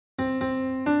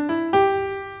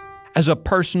As a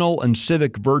personal and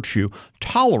civic virtue,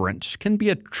 tolerance can be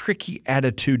a tricky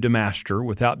attitude to master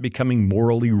without becoming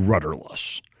morally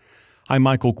rudderless. I'm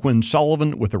Michael Quinn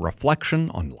Sullivan with a reflection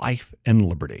on life and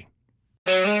liberty.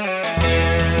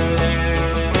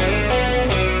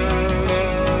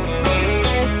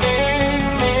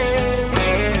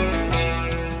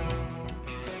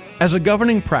 As a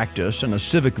governing practice and a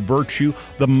civic virtue,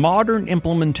 the modern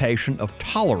implementation of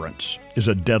tolerance is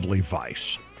a deadly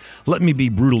vice. Let me be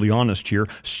brutally honest here.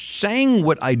 Saying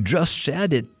what I just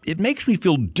said, it makes me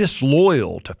feel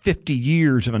disloyal to 50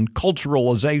 years of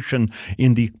enculturalization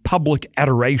in the public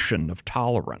adoration of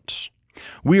tolerance.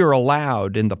 We are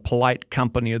allowed in the polite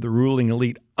company of the ruling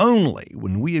elite only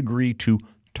when we agree to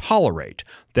tolerate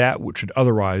that which should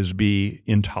otherwise be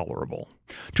intolerable.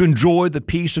 To enjoy the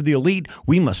peace of the elite,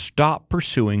 we must stop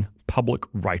pursuing public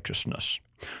righteousness.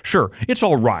 Sure, it's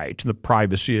all right in the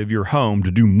privacy of your home to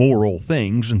do moral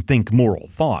things and think moral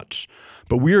thoughts,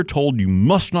 but we are told you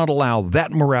must not allow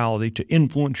that morality to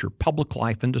influence your public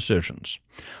life and decisions.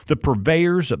 The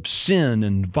purveyors of sin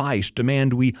and vice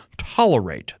demand we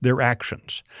tolerate their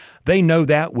actions. They know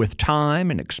that with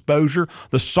time and exposure,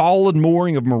 the solid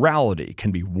mooring of morality can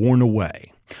be worn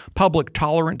away. Public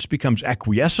tolerance becomes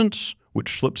acquiescence,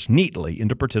 which slips neatly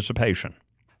into participation.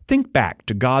 Think back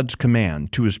to God's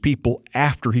command to His people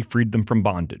after He freed them from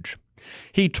bondage.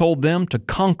 He told them to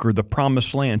conquer the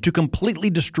promised land, to completely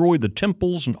destroy the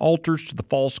temples and altars to the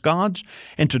false gods,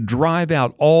 and to drive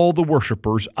out all the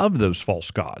worshipers of those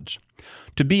false gods.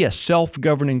 To be a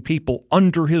self-governing people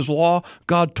under His law,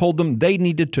 God told them they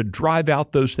needed to drive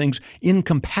out those things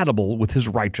incompatible with His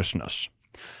righteousness.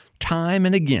 Time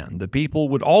and again, the people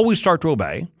would always start to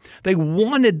obey. They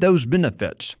wanted those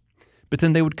benefits, but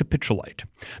then they would capitulate.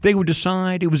 They would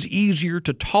decide it was easier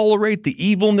to tolerate the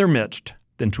evil in their midst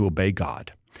than to obey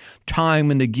God.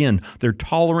 Time and again, their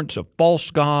tolerance of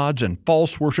false gods and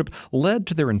false worship led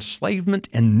to their enslavement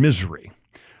and misery,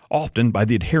 often by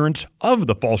the adherents of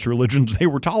the false religions they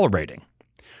were tolerating.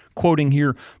 Quoting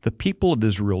here, "The people of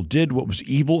Israel did what was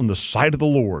evil in the sight of the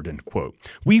Lord," end quote.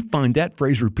 We find that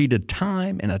phrase repeated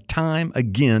time and time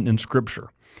again in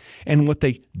Scripture. And what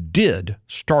they did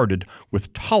started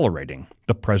with tolerating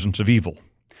the presence of evil.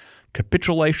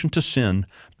 Capitulation to sin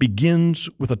begins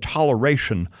with a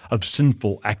toleration of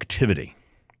sinful activity.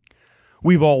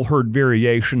 We've all heard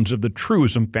variations of the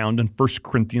truism found in 1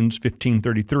 Corinthians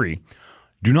 15:33.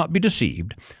 Do not be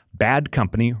deceived. Bad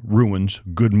company ruins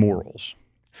good morals.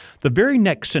 The very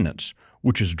next sentence,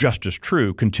 which is just as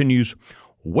true, continues,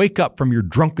 "Wake up from your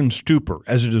drunken stupor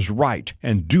as it is right,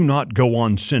 and do not go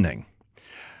on sinning."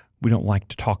 We don't like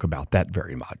to talk about that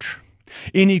very much.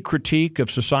 Any critique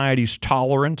of society's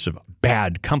tolerance of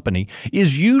bad company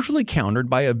is usually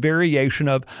countered by a variation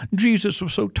of, "Jesus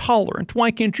was so tolerant, why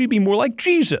can't you be more like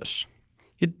Jesus?"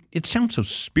 It sounds so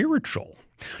spiritual.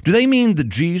 Do they mean the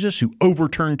Jesus who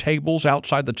overturned tables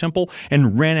outside the temple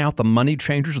and ran out the money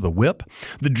changers with a whip?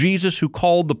 The Jesus who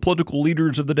called the political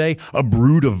leaders of the day a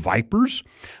brood of vipers?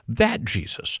 That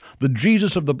Jesus, the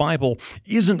Jesus of the Bible,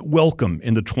 isn't welcome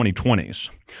in the 2020s.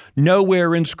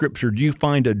 Nowhere in Scripture do you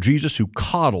find a Jesus who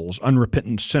coddles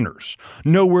unrepentant sinners.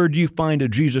 Nowhere do you find a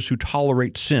Jesus who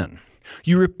tolerates sin.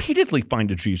 You repeatedly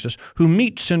find a Jesus who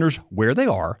meets sinners where they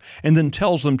are and then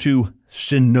tells them to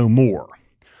sin no more.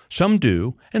 Some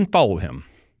do and follow Him.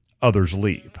 Others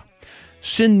leave.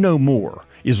 Sin no more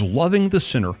is loving the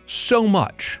sinner so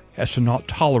much as to not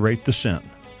tolerate the sin.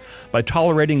 By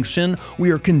tolerating sin, we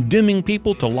are condemning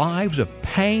people to lives of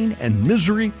pain and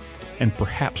misery, and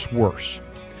perhaps worse.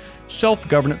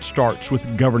 Self-governance starts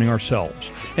with governing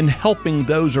ourselves and helping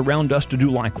those around us to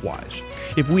do likewise.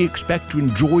 If we expect to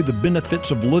enjoy the benefits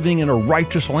of living in a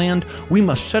righteous land, we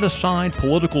must set aside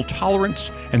political tolerance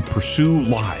and pursue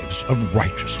lives of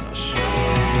righteousness.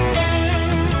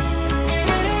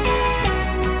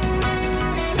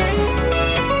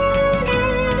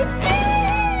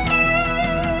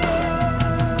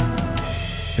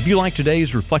 If you like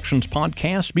today's Reflections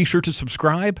podcast, be sure to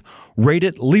subscribe, rate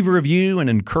it, leave a review, and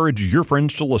encourage your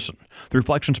friends to listen. The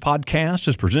Reflections podcast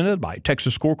is presented by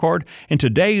Texas Scorecard, and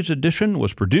today's edition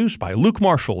was produced by Luke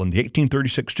Marshall in the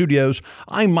 1836 studios.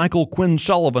 I'm Michael Quinn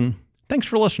Sullivan. Thanks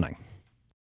for listening.